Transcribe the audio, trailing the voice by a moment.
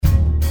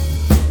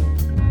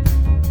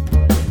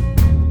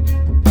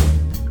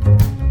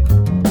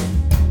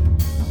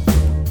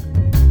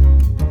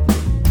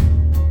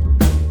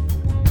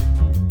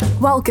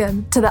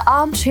Welcome to the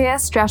Armchair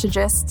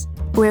Strategist,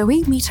 where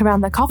we meet around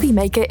the coffee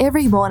maker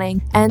every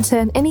morning and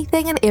turn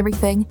anything and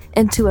everything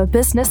into a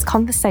business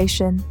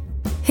conversation.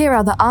 Here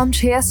are the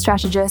Armchair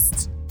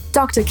Strategists,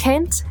 Dr.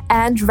 Kent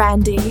and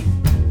Randy.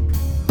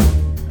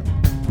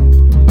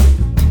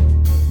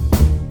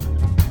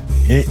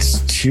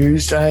 It's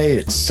Tuesday,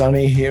 it's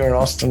sunny here in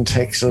Austin,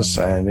 Texas,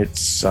 and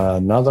it's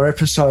another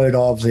episode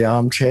of the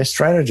Armchair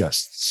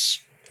Strategists.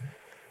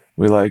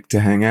 We like to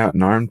hang out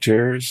in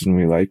armchairs and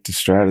we like to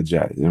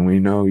strategize, and we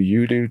know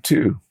you do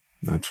too.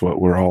 That's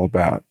what we're all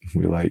about.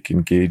 We like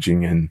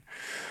engaging in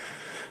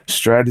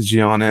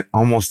strategy on it,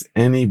 almost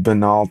any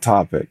banal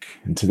topic.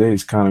 And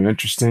today's kind of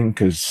interesting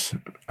because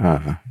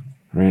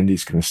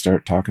Randy's going to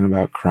start talking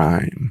about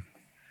crime.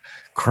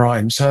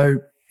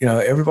 So,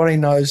 everybody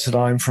knows that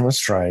I'm from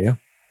Australia,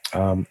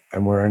 and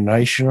we're a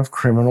nation of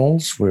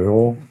criminals. We're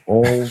all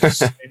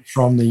sent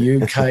from the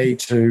UK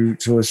to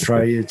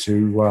Australia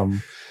to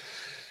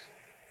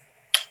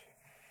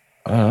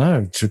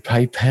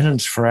pay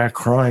penance for our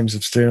crimes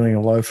of stealing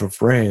a loaf of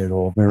bread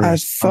or... I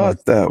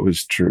thought that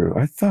was true.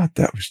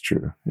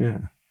 Yeah.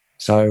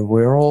 So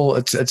we're all...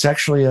 It's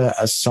actually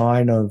a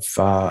sign of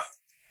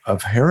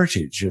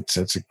heritage.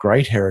 It's a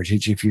great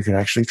heritage if you can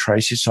actually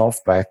trace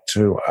yourself back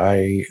to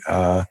a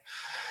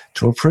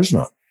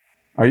prisoner.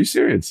 Are you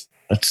serious?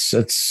 It's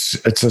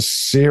a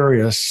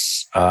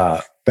serious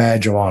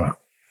badge of honor.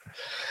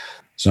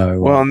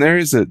 So well, and there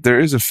is a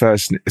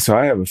fascination. So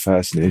I have a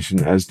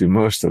fascination, as do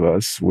most of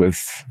us,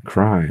 with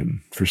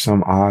crime for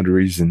some odd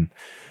reason.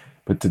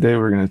 But today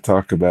we're going to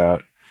talk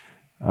about,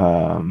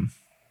 one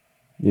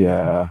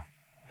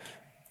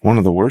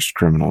of the worst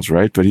criminals,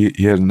 right? But he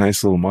had a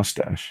nice little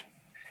mustache.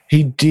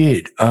 He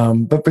did.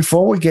 But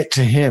before we get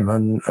to him,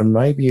 and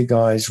maybe you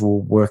guys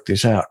will work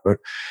this out, but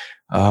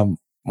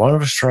one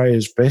of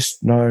Australia's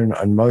best known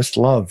and most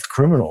loved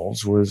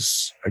criminals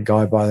was a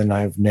guy by the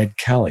name of Ned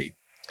Kelly.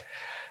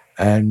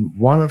 And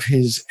one of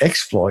his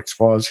exploits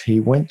was he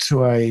went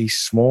to a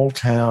small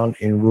town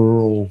in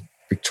rural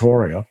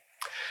Victoria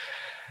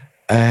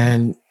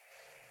and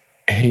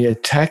he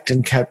attacked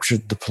and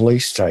captured the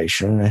police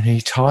station, and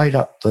he tied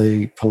up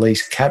the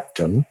police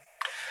captain,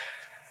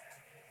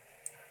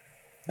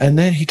 and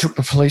then he took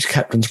the police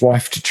captain's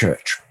wife to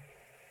church.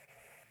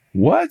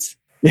 What?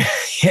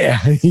 Yeah,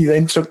 he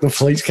then took the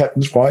police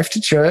captain's wife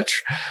to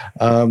church,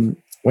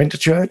 went to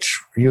church.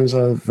 He was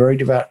a very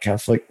devout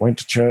Catholic, went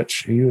to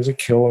church. He was a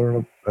killer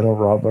and a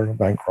robber and a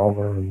bank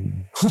robber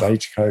and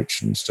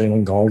stagecoach and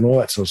stealing gold and all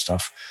that sort of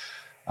stuff.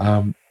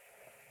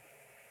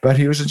 But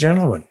he was a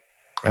gentleman,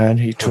 and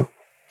he took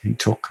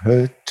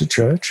her to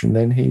church, and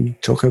then he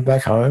took her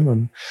back home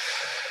and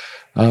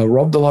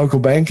robbed the local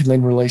bank and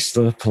then released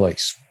the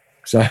police.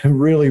 So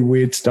really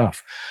weird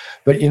stuff.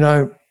 But,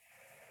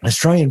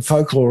 Australian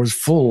folklore is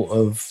full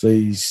of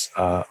these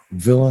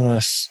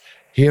villainous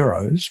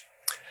heroes,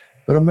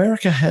 but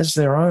America has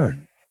their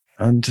own.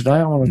 And today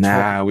I want to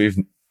talk...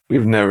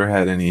 we've never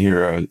had any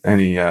heroes,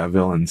 any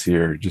villains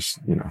here. Just,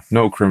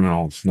 no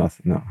criminals,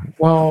 nothing. No.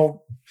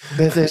 Well,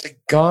 there's a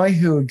guy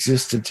who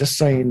existed, just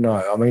so you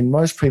know. I mean,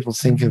 most people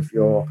think of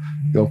your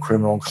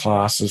criminal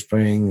class as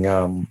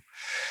being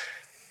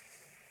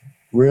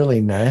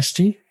really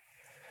nasty,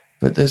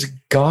 but there's a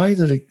guy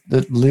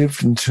that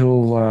lived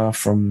until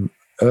from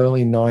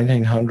early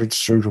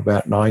 1900s through to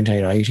about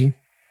 1980.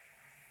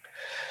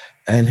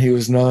 And he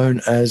was known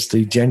as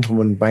the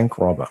gentleman bank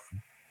robber.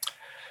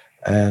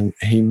 And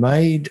he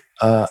made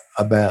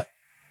about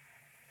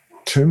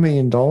 $2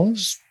 million,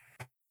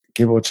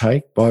 give or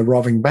take, by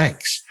robbing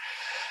banks.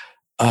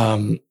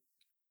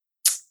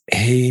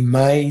 He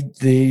made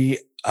the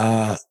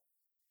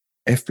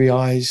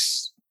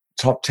FBI's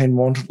top 10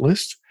 wanted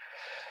list.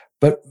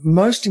 But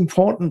most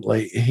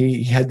importantly,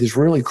 he had this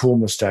really cool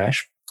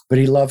mustache, but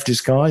he loved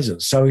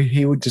disguises. So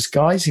he would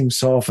disguise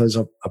himself as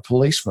a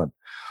policeman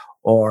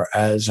or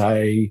as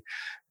a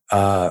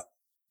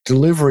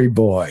delivery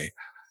boy,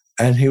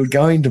 and he would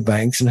go into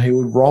banks and he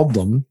would rob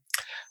them.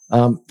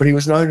 But he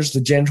was known as the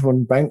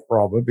gentleman bank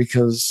robber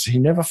because he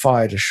never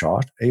fired a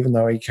shot, even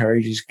though he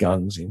carried his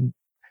guns in.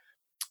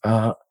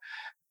 And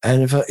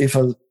if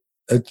a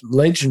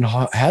legend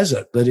has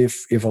it that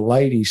if a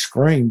lady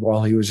screamed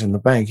while he was in the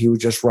bank, he would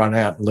just run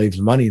out and leave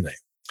the money there.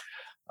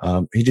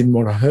 He didn't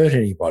want to hurt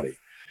anybody.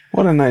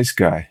 What a nice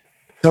guy.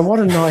 So what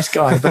a nice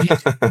guy. But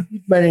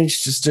he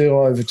managed to steal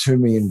over $2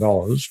 million.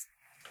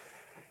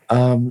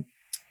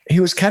 He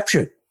was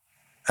captured,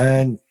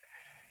 and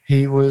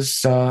he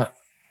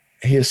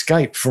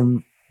escaped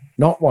from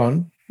not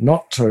one,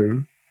 not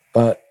two,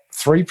 but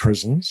 3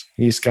 prisons.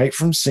 He escaped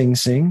from Sing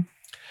Sing.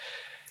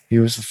 He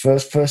was the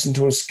first person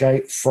to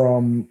escape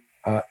from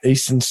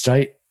Eastern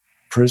State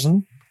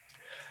Prison.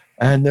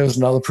 And there was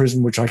another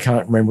prison which I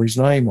can't remember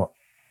the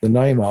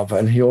name of,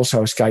 and he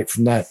also escaped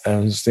from that,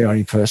 and is the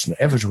only person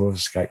ever to have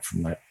escaped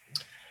from that.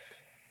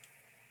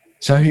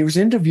 So he was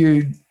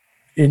interviewed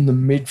in the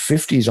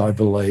mid-50s, I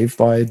believe,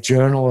 by a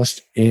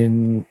journalist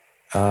in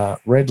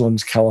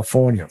Redlands,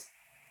 California,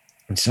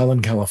 in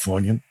Southern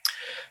California.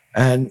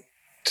 And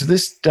to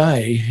this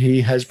day,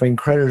 he has been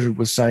credited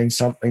with saying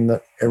something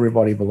that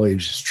everybody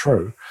believes is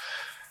true.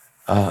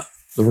 The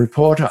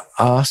reporter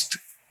asked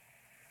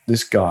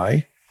this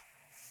guy,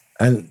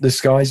 and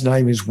this guy's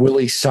name is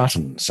Willie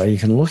Sutton. So you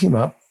can look him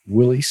up,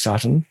 Willie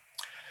Sutton.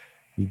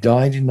 He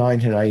died in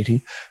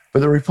 1980. But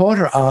the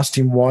reporter asked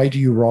him, why do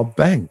you rob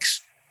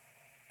banks?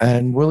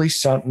 And Willie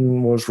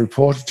Sutton was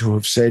reported to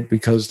have said,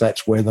 because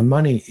that's where the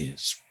money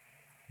is.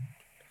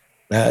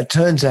 Now, it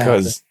turns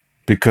out...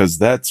 Because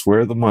that's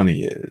where the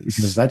money is.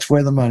 Because that's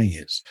where the money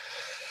is.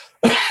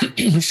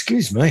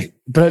 Excuse me.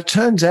 But it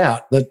turns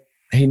out that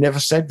he never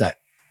said that.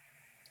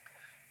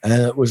 And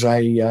it was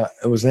an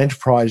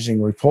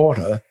enterprising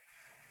reporter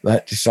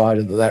that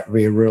decided that would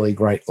be a really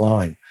great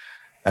line.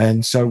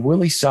 And so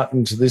Willie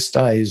Sutton to this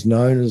day is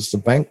known as the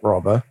bank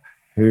robber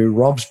who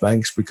robs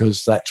banks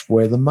because that's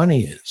where the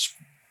money is,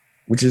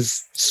 which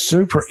is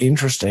super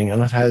interesting,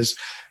 and it has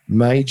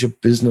major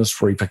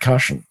business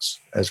repercussions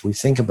as we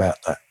think about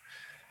that.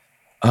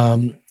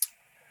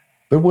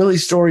 But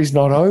Willie's story is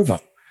not over.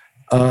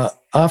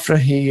 After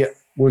he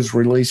was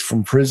released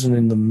from prison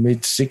in the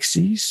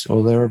mid-60s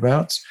or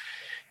thereabouts,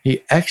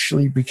 he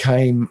actually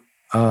became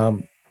a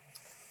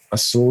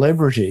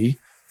celebrity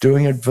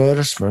doing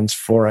advertisements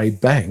for a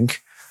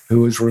bank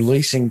who was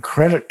releasing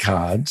credit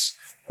cards.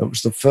 It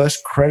was the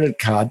first credit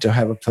card to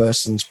have a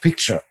person's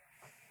picture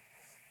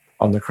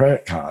on the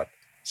credit card,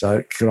 so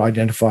it could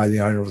identify the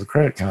owner of the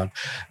credit card.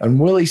 And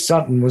Willie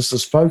Sutton was the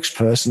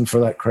spokesperson for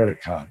that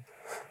credit card.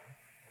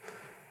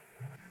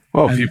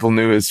 Well, people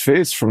knew his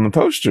face from the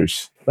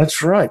posters.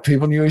 That's right.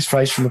 People knew his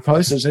face from the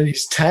posters, and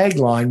his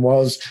tagline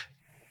was,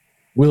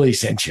 Willie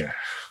sent you.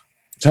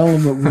 Tell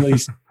them that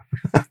Willie's...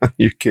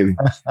 You're kidding.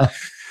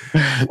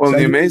 Well,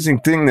 the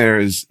amazing thing there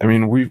is, I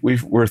mean,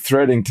 we're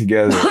threading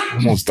together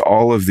almost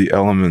all of the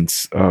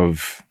elements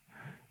of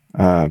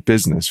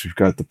business. We've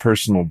got the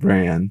personal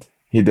brand.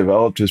 He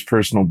developed his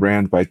personal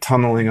brand by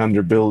tunneling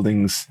under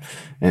buildings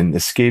and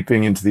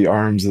escaping into the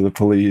arms of the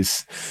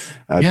police,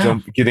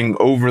 getting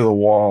over the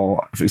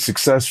wall,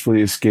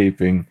 successfully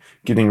escaping,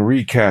 getting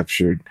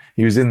recaptured.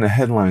 He was in the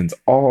headlines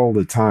all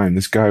the time.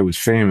 This guy was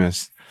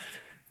famous,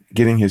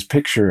 getting his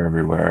picture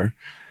everywhere.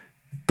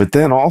 But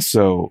then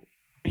also,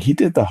 he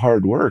did the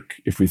hard work,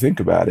 if we think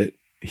about it.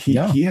 He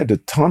had to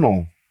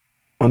tunnel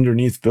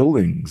underneath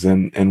buildings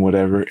and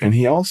whatever. And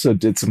he also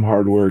did some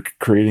hard work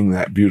creating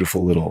that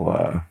beautiful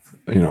little...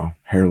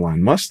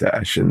 hairline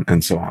mustache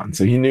and so on.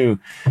 So he knew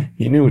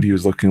what he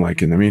was looking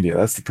like in the media.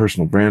 That's the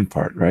personal brand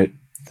part, right?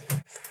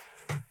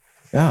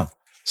 Yeah.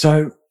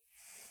 So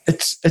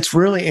it's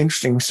really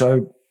interesting.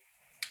 So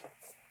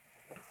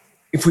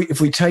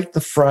if we take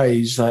the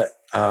phrase that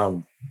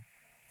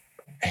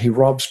he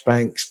robs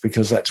banks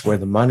because that's where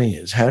the money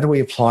is, how do we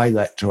apply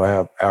that to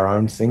our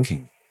own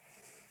thinking?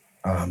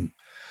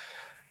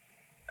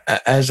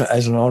 As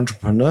an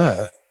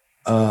entrepreneur,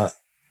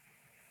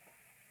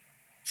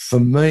 for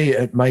me,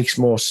 it makes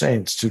more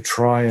sense to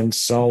try and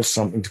sell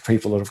something to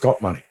people that have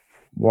got money.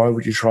 Why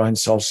would you try and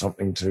sell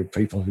something to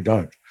people who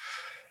don't?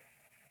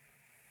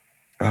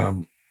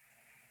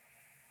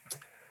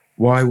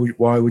 Why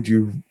would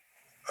you?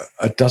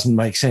 It doesn't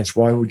make sense.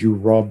 Why would you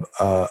rob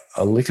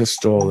a liquor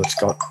store that's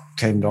got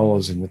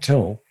 $10 in the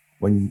till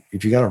when,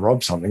 if you're going to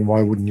rob something,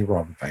 why wouldn't you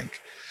rob a bank?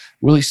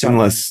 Willie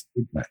Sutton,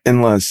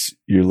 unless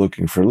you're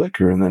looking for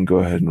liquor, and then go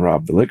ahead and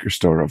rob the liquor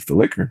store of the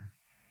liquor.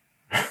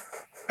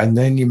 And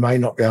then you may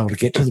not be able to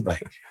get to the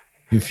bank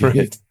if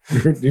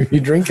you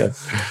drink it.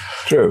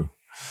 True.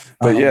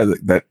 But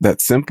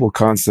that simple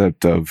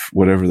concept of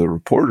whatever the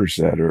reporter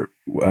said or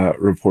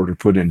reporter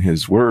put in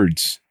his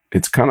words,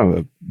 it's kind of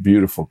a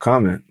beautiful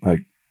comment.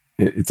 Like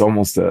it's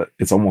almost a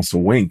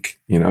wink.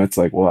 It's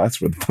like, well, that's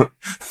where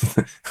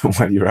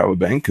why do you rob a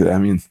bank? I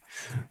mean,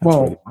 that's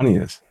where the money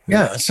is.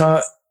 Yeah.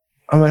 So,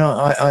 I mean,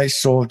 I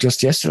saw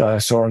just yesterday, I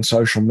saw on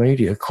social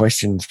media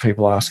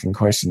people asking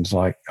questions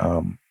like,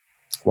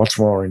 what's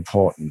more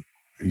important,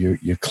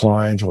 your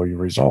client or your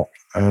result?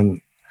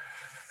 And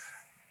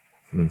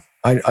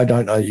I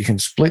don't know you can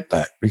split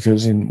that,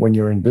 because when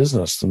you're in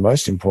business, the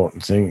most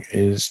important thing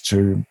is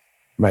to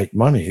make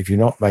money. If you're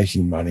not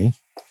making money,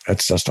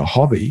 it's just a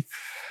hobby.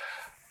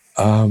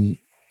 And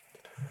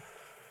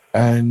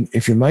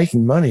if you're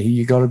making money,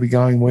 you got to be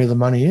going where the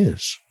money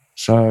is.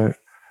 So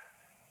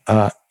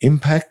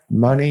impact,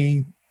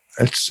 money,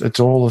 it's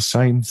all the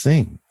same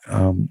thing.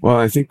 Well,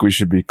 I think we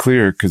should be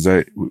clear, because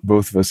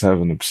both of us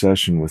have an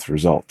obsession with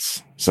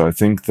results. So I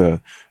think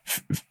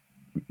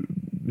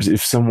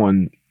if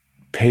someone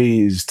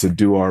pays to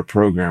do our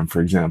program,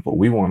 for example,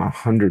 we want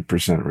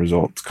 100%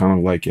 results, kind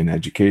of like in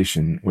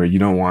education, where you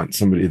don't want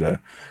somebody to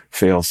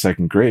fail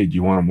second grade.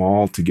 You want them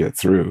all to get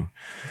through.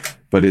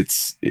 But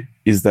is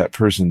that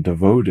person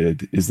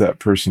devoted? Is that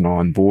person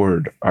on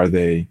board? Are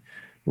they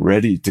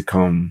ready to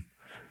come,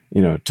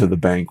 to the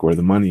bank where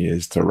the money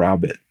is to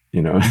rob it?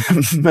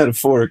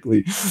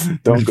 Metaphorically,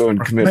 don't go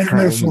and commit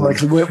crimes.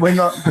 Metaphorically, we're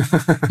not.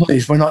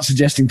 Please, we're not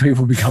suggesting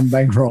people become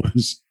bank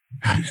robbers.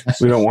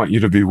 We don't want you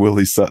to be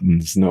Willie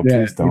Suttons. No,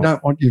 please don't. We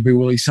don't want you to be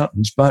Willie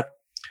Suttons, but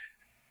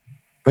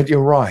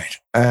you're right.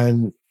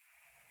 And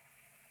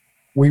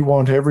we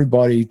want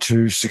everybody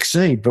to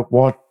succeed, but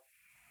what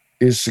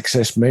is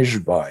success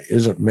measured by?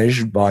 Is it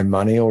measured by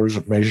money or is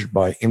it measured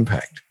by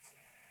impact?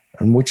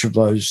 And which of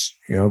those,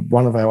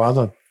 one of our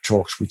other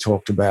talks, we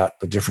talked about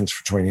the difference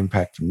between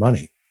impact and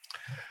money.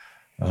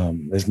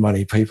 There's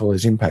money people,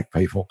 there's impact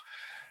people.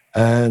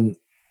 And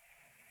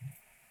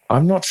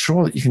I'm not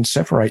sure that you can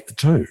separate the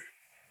two.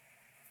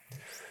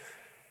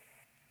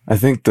 I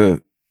think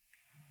the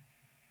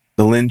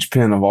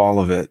linchpin of all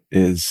of it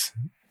is,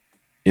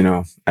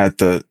 at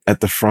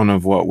the front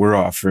of what we're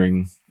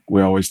offering,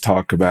 we always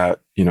talk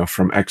about,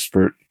 from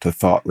expert to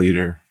thought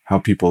leader, how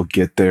people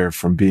get there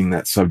from being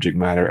that subject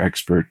matter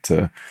expert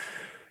to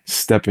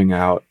stepping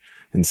out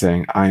and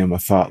saying, I am a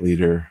thought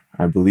leader.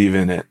 I believe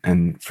in it,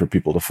 and for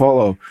people to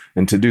follow.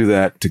 And to do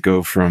that, to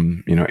go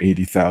from,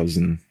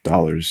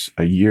 $80,000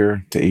 a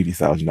year to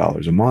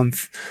 $80,000 a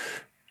month.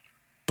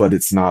 But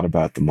it's not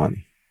about the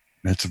money.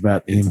 It's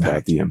about the impact.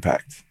 About the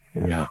impact.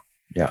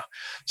 Yeah.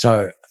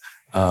 So,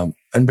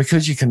 and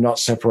because you cannot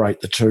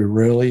separate the two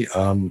really,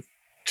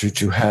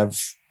 to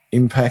have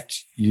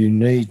impact, you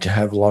need to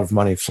have a lot of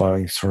money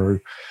flowing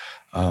through.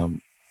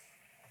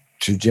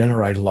 To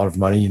generate a lot of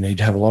money, you need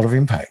to have a lot of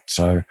impact.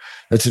 So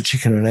that's a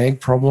chicken and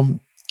egg problem.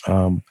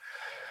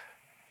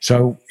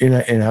 So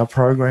in our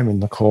program, in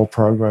the core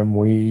program,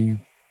 we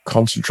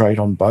concentrate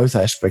on both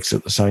aspects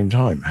at the same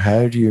time.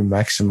 How do you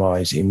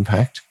maximize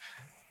impact?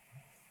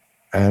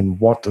 And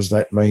what does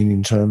that mean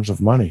in terms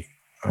of money?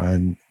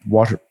 And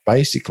what it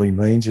basically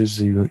means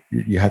is you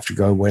have to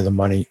go where the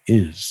money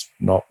is,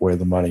 not where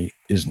the money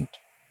isn't.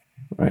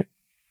 Right.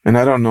 And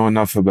I don't know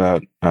enough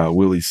about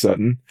Willie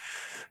Sutton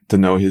to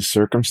know his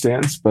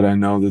circumstance, but I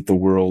know that the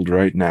world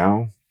right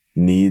now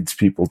needs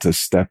people to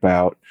step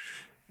out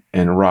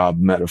and rob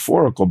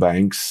metaphorical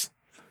banks,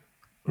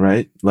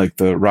 right? Like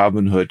the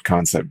Robin Hood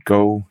concept.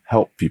 Go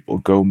help people.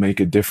 Go make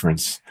a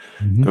difference.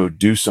 Mm-hmm. Go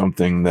do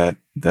something that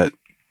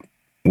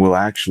will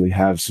actually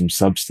have some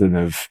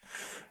substantive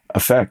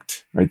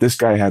effect, right? This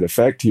guy had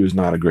effect. He was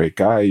not a great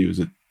guy. He was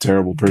a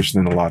terrible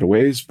person in a lot of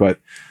ways, but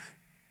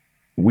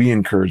we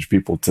encourage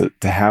people to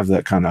have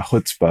that kind of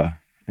chutzpah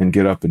and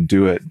get up and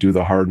do it, do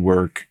the hard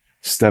work,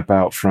 step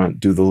out front,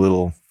 do the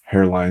little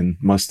hairline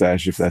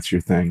mustache if that's your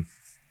thing.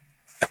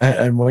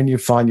 And when you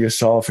find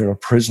yourself in a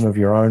prison of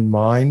your own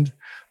mind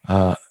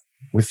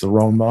with the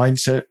wrong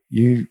mindset,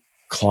 you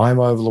climb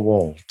over the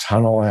wall,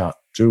 tunnel out,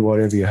 do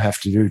whatever you have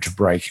to do to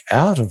break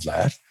out of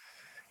that,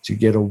 to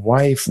get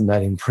away from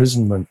that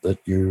imprisonment that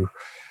your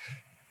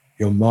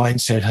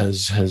mindset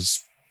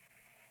has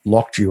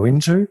locked you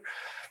into,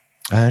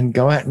 and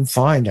go out and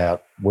find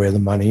out where the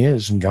money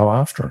is and go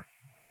after it,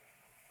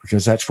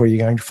 because that's where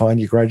you're going to find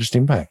your greatest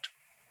impact.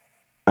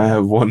 I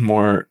have one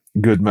more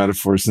good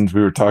metaphor since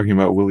we were talking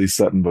about Willie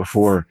Sutton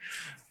before.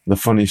 The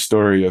funny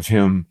story of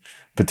him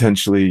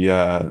potentially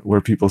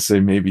where people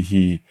say maybe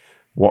he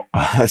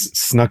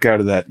snuck out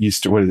of that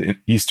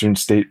Eastern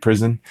State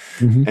Prison,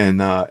 mm-hmm.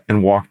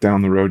 and walked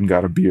down the road and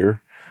got a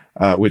beer,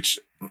 which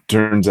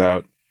turns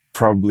out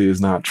probably is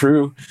not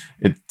true.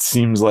 It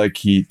seems like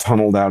he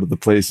tunneled out of the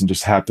place and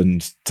just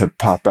happened to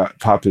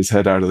pop his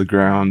head out of the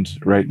ground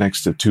right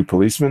next to two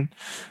policemen,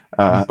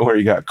 where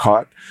he got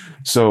caught.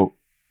 So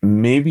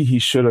maybe he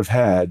should have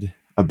had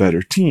a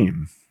better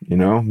team.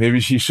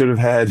 Maybe she should have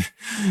had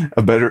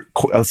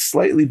a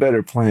slightly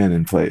better plan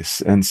in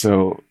place. And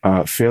so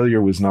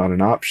failure was not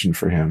an option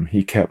for him.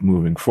 He kept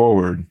moving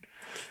forward.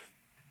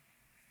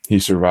 He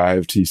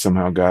survived. He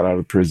somehow got out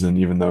of prison,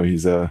 even though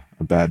he's a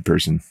bad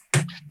person.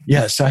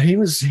 Yeah, so he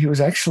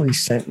was actually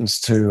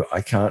sentenced to,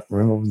 I can't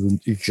remember the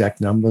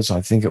exact numbers.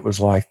 I think it was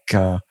like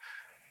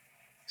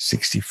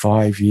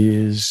 65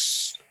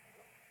 years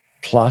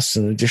plus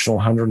an additional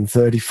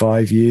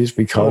 135 years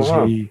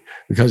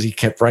because he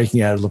kept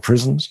breaking out of the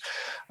prisons.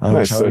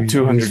 Nice, so a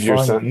 200-year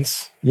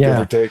sentence, give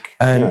or take.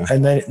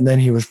 And then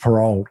he was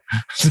paroled.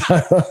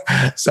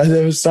 So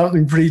there was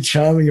something pretty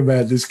charming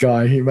about this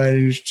guy. He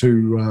managed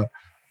to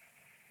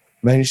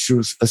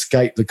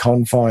escape the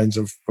confines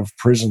of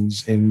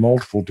prisons in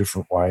multiple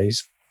different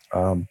ways.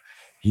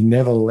 He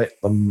never let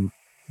them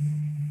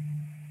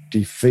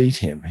defeat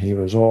him. He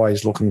was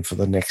always looking for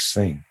the next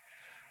thing.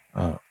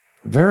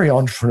 Very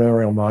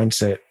entrepreneurial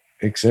mindset,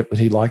 except that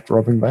he liked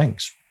robbing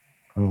banks.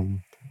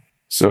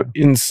 So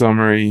in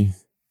summary,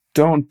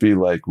 don't be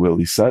like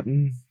Willie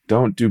Sutton.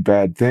 Don't do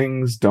bad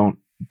things. Don't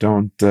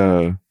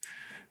break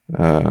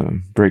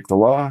the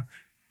law.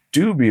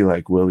 Do be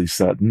like Willie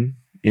Sutton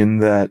in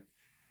that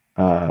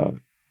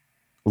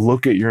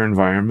look at your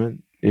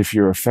environment. If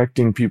you're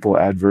affecting people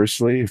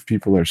adversely, if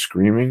people are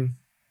screaming,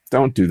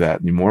 don't do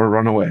that anymore.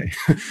 Run away.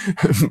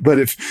 But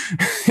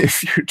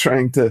if you're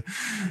trying to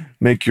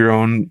make your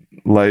own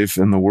life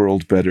and the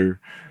world better,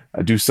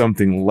 do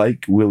something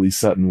like Willie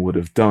Sutton would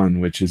have done,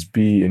 which is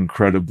be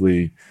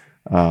incredibly,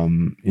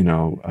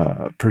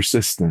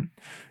 persistent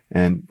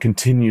and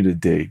continue to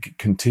dig,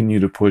 continue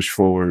to push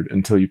forward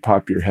until you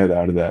pop your head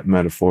out of that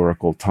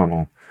metaphorical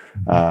tunnel.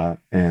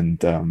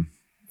 And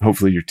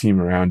hopefully your team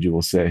around you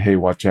will say, hey,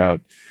 watch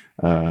out.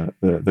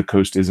 The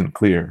coast isn't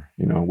clear,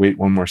 wait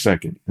one more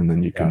second and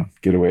then you can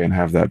get away and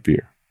have that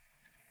beer.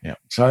 Yeah.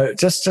 So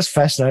just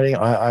fascinating.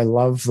 I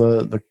love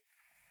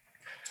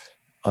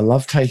I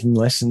love taking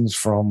lessons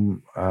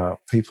from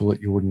people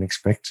that you wouldn't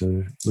expect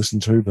to listen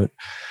to. But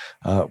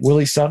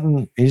Willie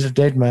Sutton is a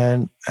dead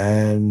man,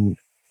 and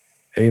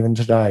even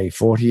today,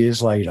 40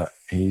 years later,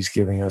 he's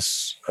giving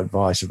us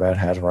advice about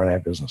how to run our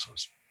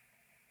businesses.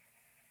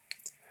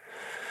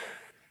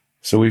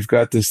 So we've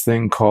got this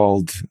thing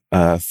called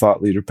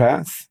Thought Leader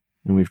Path,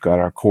 and we've got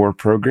our core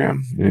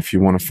program. And if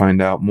you want to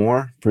find out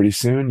more pretty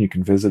soon, you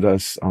can visit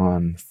us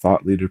on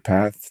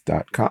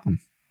thoughtleaderpath.com.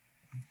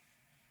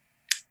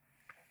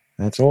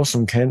 That's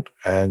awesome, Kent.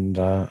 And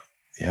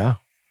yeah,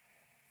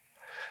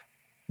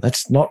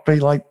 let's not be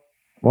like,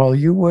 while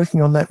you're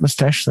working on that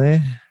mustache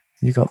there,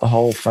 you got the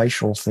whole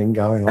facial thing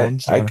going on.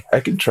 I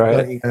can try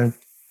it. You going to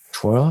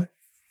twirl it?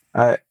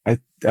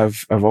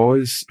 I've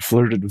always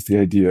flirted with the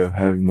idea of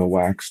having the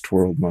wax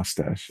twirled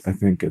mustache. I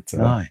think it's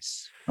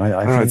nice. I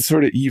don't know. It's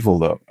sort of evil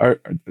though.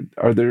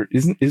 Are there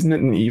isn't it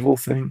an evil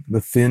thing?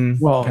 The thin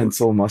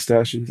pencil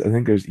mustaches. I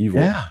think there's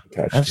evil. Yeah,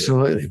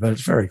 absolutely. But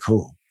it's very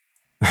cool.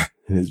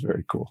 It is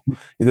very cool.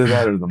 Either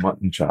that or the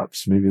mutton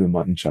chops. Maybe the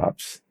mutton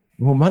chops.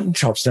 Well, mutton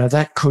chops. Now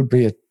that could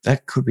be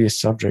a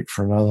subject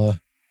for another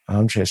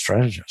armchair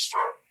strategist.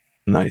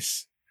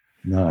 Nice.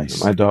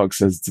 My dog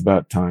says it's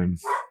about time.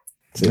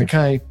 So,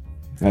 okay.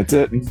 That's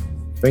it.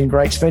 Been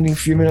great spending a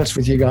few minutes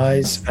with you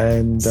guys,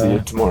 and see you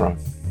tomorrow.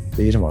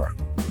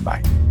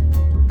 Bye.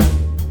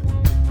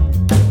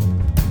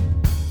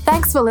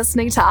 Thanks for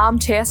listening to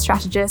Armchair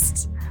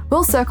Strategists.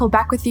 We'll circle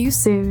back with you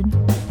soon.